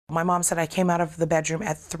My mom said I came out of the bedroom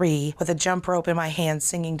at 3 with a jump rope in my hand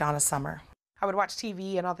singing Donna Summer. I would watch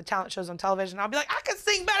TV and all the talent shows on television. I'd be like, I could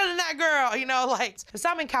sing better than that girl. You know, like, if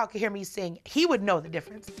Simon Cowell could hear me sing, he would know the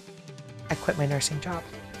difference. I quit my nursing job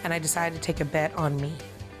and I decided to take a bet on me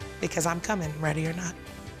because I'm coming, ready or not.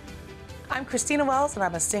 I'm Christina Wells and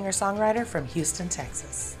I'm a singer-songwriter from Houston,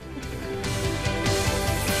 Texas.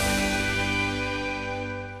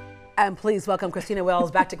 And please welcome Christina Wells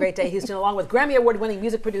back to Great Day Houston, along with Grammy Award-winning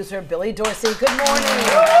music producer Billy Dorsey. Good morning.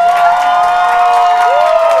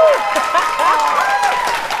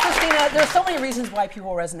 Christina, there's so many reasons why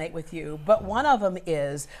people resonate with you, but one of them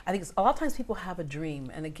is, I think a lot of times people have a dream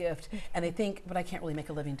and a gift, and they think, but I can't really make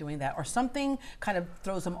a living doing that, or something kind of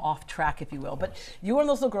throws them off track, if you will. But you were one of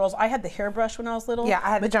those little girls. I had the hairbrush when I was little. Yeah, I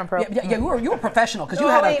had the jump rope. Yeah, you were professional because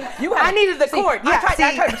I needed the cord. Yeah, I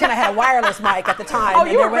tried to pretend I had a wireless mic at the time. Oh,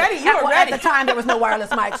 you were ready. You were ready. At the time, there was no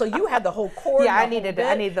wireless mic, so you had the whole cord. Yeah, I needed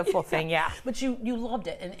the full thing. Yeah. But you loved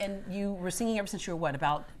it, and you were singing ever since you were what?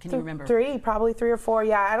 About? Can you remember? Probably three or four.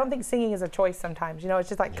 Yeah, I don't think singing is a choice sometimes. You know, it's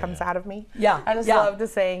just like comes out of me. Yeah. I just love to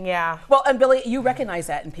sing. Yeah. Well, and Billy, you recognize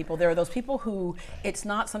that in people. There are those people who it's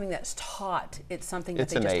not something that's taught. It's something that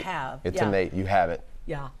they just have. It's innate. You have it.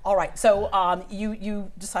 Yeah. All right. So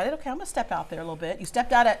you decided, okay, I'm gonna step out there a little bit. You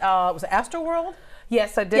stepped out at was it Astroworld?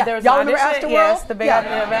 Yes, I did. Yeah. There was Y'all an remember audition. Astroworld? Yes, the big They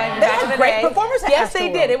had great performers at Yes, they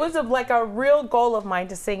Astroworld. did. It was like a real goal of mine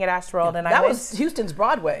to sing at Astroworld, and that was Houston's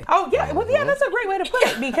Broadway. Oh yeah, well yeah, that's a great way to put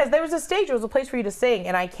it because there was a stage, it was a place for you to sing,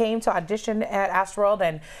 and I came to audition at Astroworld,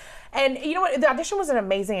 and you know what, the audition was an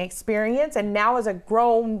amazing experience, and now as a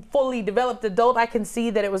grown, fully developed adult, I can see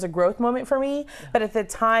that it was a growth moment for me. Yeah. But at the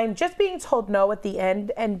time, just being told no at the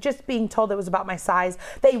end and just being told it was about my size,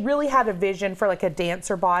 they really had a vision for like a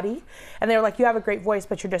dancer body. And they were like, you have a great voice,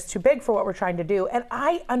 but you're just too big for what we're trying to do. And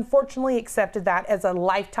I unfortunately accepted that as a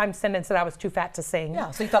lifetime sentence that I was too fat to sing.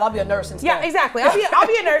 Yeah, so you thought I'll be a nurse instead. Yeah, exactly. I'll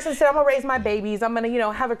be a nurse instead. I'm gonna raise my babies. I'm gonna, you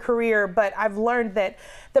know, have a career. But I've learned that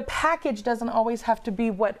the package doesn't always have to be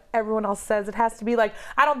what everyone else says. It has to be like,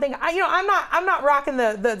 I don't think, I'm not rocking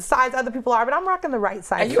the size other people are, but I'm rocking the right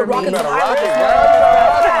size. And you're rocking the right size.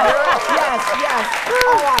 Yes.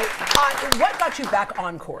 All right. What got you back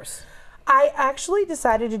on course? I actually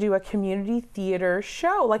decided to do a community theater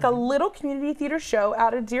show, like a little community theater show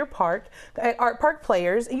out at Deer Park, at Art Park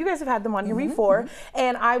Players. You guys have had them on here before.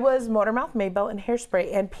 And I was Motormouth Maybelle in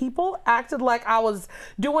Hairspray, and people acted like I was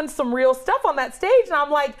doing some real stuff on that stage, and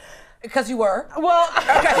I'm like, because you were. Well,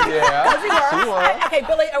 okay. Yeah. You were. Okay,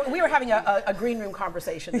 Billy, we were having a green room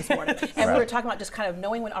conversation this morning, and we were talking about just kind of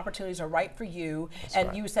knowing when opportunities are right for you.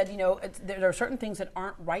 You said, you know, there are certain things that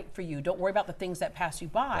aren't right for you. Don't worry about the things that pass you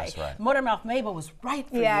by. That's right. Motormouth Maybelle was right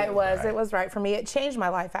for you. Yeah, it was. Right. It was right for me. It changed my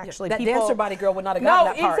life, actually. That dancer body girl would not have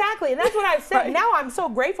gotten that part. No, exactly. And that's what I've said. Now I'm so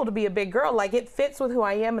grateful to be a big girl. Like, it fits with who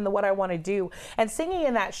I am and what I want to do. And singing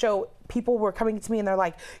in that show, people were coming to me and they're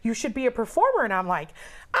like, you should be a performer. And I'm like,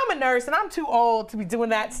 I'm a nurse and I'm too old to be doing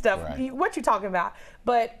that stuff. Right. What you talking about?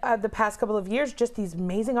 But the past couple of years, just these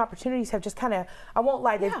amazing opportunities have just kind of, I won't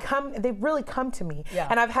lie, they've really come to me. Yeah.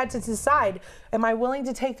 And I've had to decide, am I willing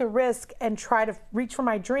to take the risk and try to reach for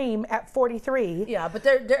my dream at 43? Yeah, but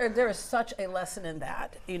there is such a lesson in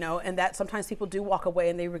that, you know, and that sometimes people do walk away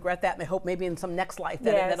and they regret that and they hope maybe in some next life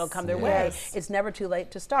that that'll come their way. It's never too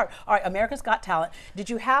late to start. All right, America's Got Talent. Did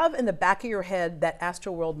you have in the back of your head that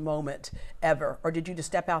Astroworld moment ever, or did you just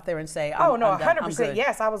step out there and say, oh no, 100%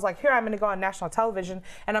 yes. I was like, here, I'm going to go on national television,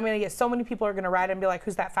 and I'm going to get so many people are going to write and be like,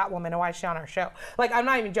 who's that fat woman and why is she on our show? Like, I'm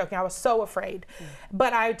not even joking. I was so afraid.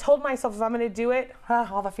 But I told myself, if I'm going to do it,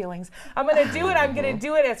 all the feelings, I'm going to do it, I'm going to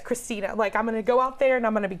do it as Christina. Like, I'm going to go out there and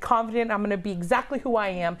I'm going to be confident. I'm going to be exactly who I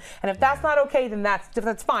am. And if that's not okay, then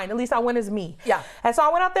that's fine. At least I went as me. Yeah. And so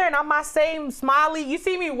I went out there and I'm my same smiley. You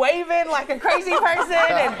see me waving like a crazy person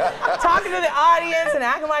and talking to the audience and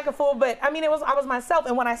acting like a fool. But I mean, I was myself.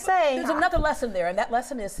 And when I sang, there's another lesson there, and that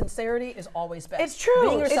lesson is sincerity is always best. It's true.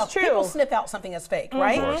 Being yourself. It's true. People sniff out something as fake,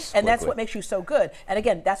 right? And that's what makes you so good. And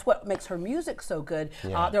again, that's what makes her music so good.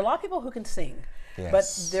 There are a lot of people who can sing, but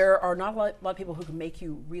there are not a lot of people who can make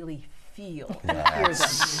you really feel. Hear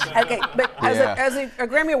them. Okay, but as a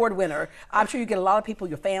Grammy Award winner, I'm sure you get a lot of people,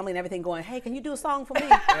 your family and everything going, hey, can you do a song for me?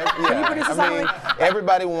 Can you produce a song for me?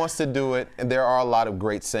 Everybody wants to do it, and there are a lot of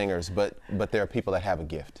great singers, but there are people that have a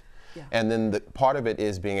gift. Yeah. And then part of it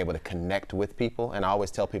is being able to connect with people. And I always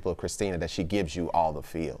tell people of Christina that she gives you all the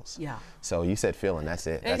feels. Yeah. So you said feeling, that's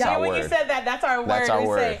it. That's our word. When you said that, that's our word. That's our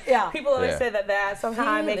word. Say, people always say that somehow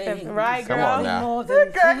I make them, right, girl? Come on now.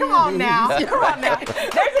 Girl, come on now. Come on now. There's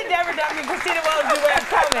a Deborah Duncan, Christina Wells duet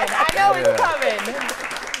coming. I know it's coming.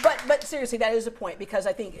 But seriously, that is a point, because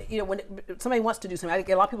I think, you know, when somebody wants to do something, I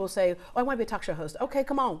get a lot of people say, "Oh, I want to be a talk show host." Okay,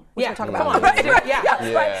 come on. What you talk about? Come on.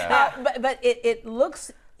 Right. But it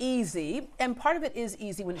looks easy, and part of it is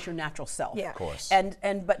easy when it's your natural self. Yeah. Of course.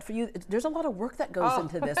 But for you, there's a lot of work that goes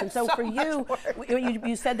into this, and so for you,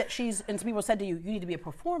 you said that and some people said to you, you need to be a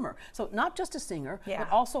performer. So not just a singer, but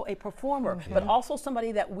also a performer, but also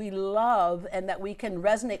somebody that we love and that we can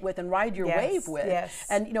resonate with and ride your wave with. Yes.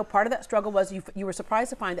 And you know, part of that struggle was you were surprised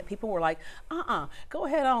to find that people were like, go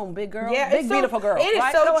ahead on, big girl, big beautiful girl. It is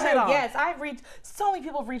right? so go true. ahead on. Yes, so many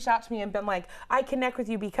people have reached out to me and been like, I connect with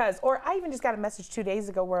you because, or I even just got a message 2 days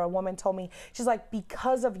ago where a woman told me, she's like,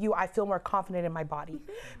 because of you, I feel more confident in my body.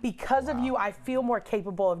 Because of you, I feel more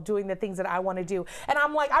capable of doing the things that I want to do. And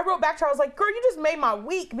I'm like, I wrote back to her, I was like, girl, you just made my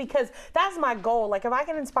week, because that's my goal. Like, if I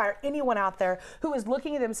can inspire anyone out there who is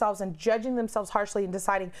looking at themselves and judging themselves harshly and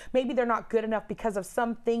deciding maybe they're not good enough because of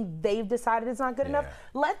something they've decided is not good enough,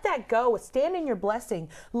 let that go. Stand in your blessing.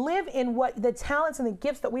 Live in what the talents and the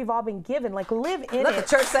gifts that we've all been given. Like, live in Let it. the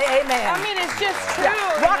church say amen. I mean, it's just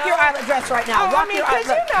true. Rock your eyelet dress right now. Rock your eyelet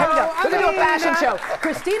dress. Here we go. We're going to do a fashion show.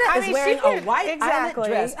 Christina is wearing a white eyelet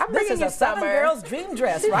dress. I'm This bringing is you a Southern summer. girl's dream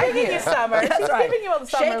dress She's right bringing here. you summer. That's She's right. giving you a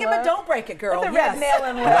summer Shake it, but look. don't break it, girl. With the red nail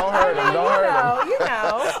and lip. Don't hurt him. Don't hurt him. You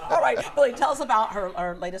know. All right, Billy, tell us about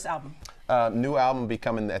her latest album. New album be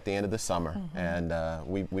coming at the end of the summer, and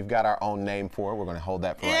we've got our own name for it. We're going to hold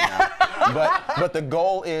that for right now. But the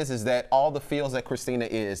goal is that all the feels that Christina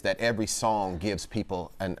is, that every song gives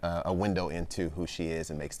people a window into who she is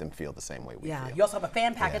and makes them feel the same way we feel. You also have a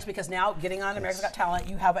fan package because now, getting on America's Got Talent,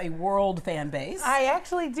 you have a world fan base. I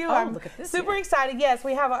actually do. I'm look at this super excited. Yes,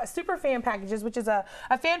 we have super fan packages, which is a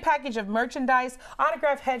fan package of merchandise,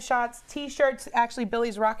 autographed headshots, T-shirts. Actually,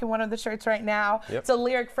 Billy's rocking one of the shirts right now. Yep. It's a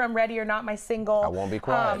lyric from Ready or Not, my single. I won't be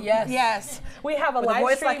quiet. Yes. We have a With live a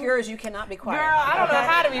voice stream. like yours, you cannot be quiet. Girl, I don't know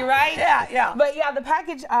how to be, right? Yeah. But yeah, the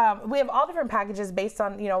package, we have all different packages based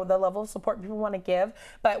on, you know, the level of support people want to give.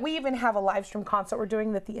 But we even have a live stream concert we're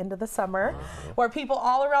doing at the end of the summer, where people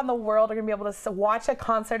all around the world are going to be able to watch a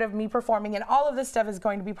concert of me performing. And all of this stuff is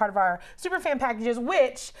going to be part of our super fan packages,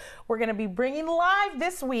 which we're going to be bringing live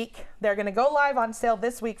this week. They're going to go live on sale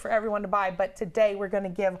this week for everyone to buy. But today we're going to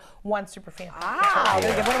give one super fan package.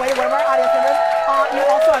 We're going to give one away to one of our audience members. You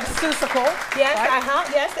also have Seussical. Yes, right?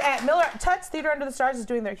 Yes, at Miller Tuts Theater Under the Stars is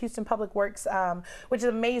doing their Houston Public Works, which is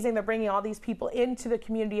amazing. They're bringing all these people into the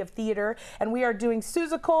community of theater, and we are doing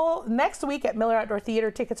Seussical next week at Miller Outdoor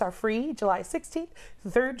Theater. Tickets are free, July 16th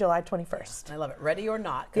through July 21st. I love it. Ready or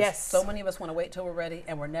not? Yes. So many of us want to wait till we're ready,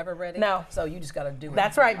 and we're never ready. No. So you just got to do it.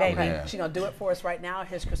 That's right, baby. Okay. She's going to do it for us right now.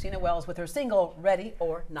 Here's Christina Wells with her single, Ready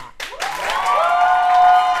or Not.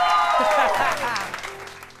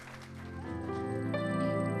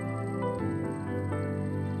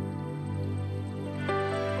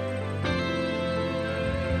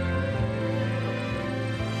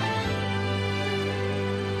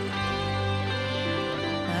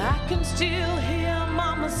 I can still hear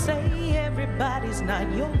Mama say everybody's not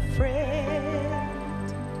your friend.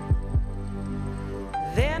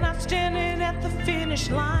 Then I'm standing at the finish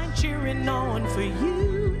line cheering on for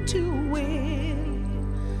you to win.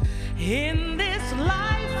 In this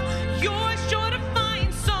life, you're sure to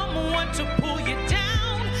find someone to pull you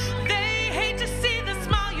down. They hate to see the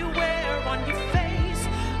smile you wear on your face.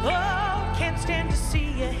 Oh, can't stand to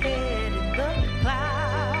see your head in the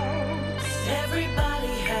clouds. Everybody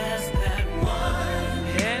has that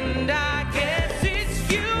one, and I guess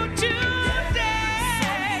it's you today.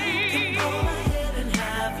 You can go ahead and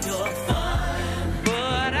have your fun,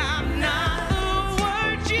 but I'm not the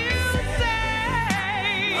word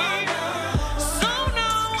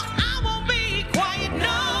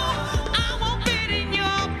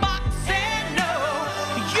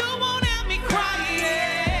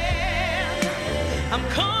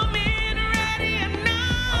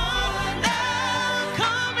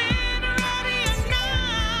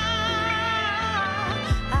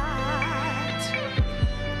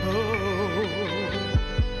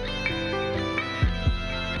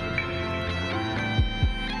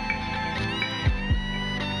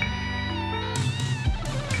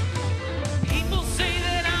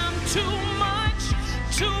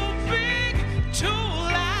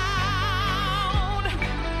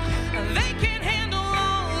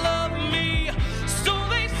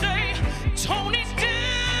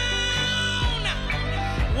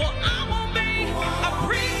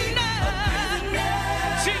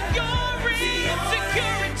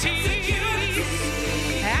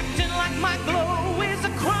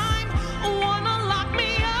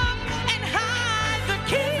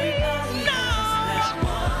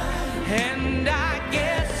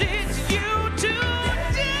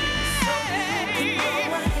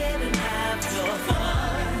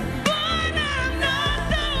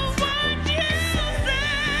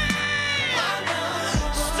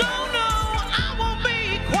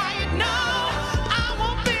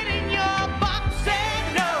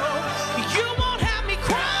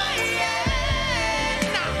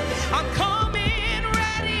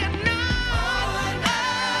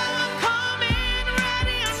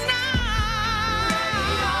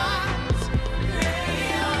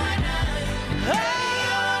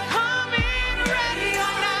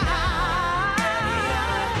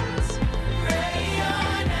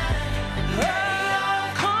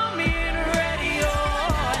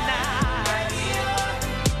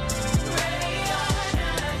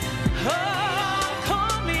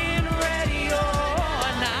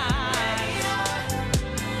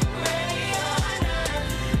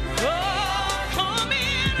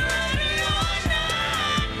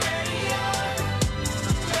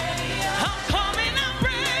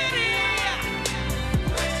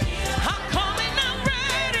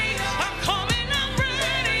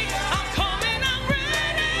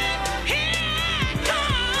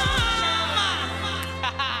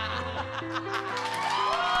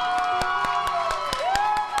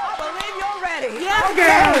Yes,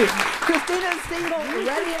 okay. Christina's single,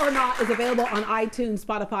 Ready or Not, is available on iTunes,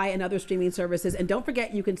 Spotify, and other streaming services. And don't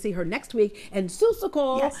forget, you can see her next week in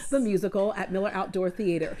Seussical, the musical, at Miller Outdoor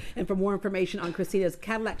Theater. And for more information on Christina's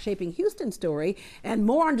Cadillac Shaping Houston story and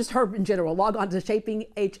more on just her in general, log on to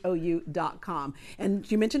shapinghou.com.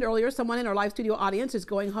 And you mentioned earlier, someone in our live studio audience is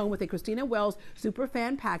going home with a Christina Wells super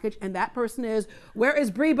fan package, and that person is, where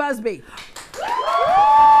is Bree Busby?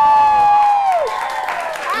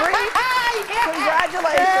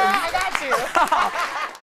 Congratulations. I got you.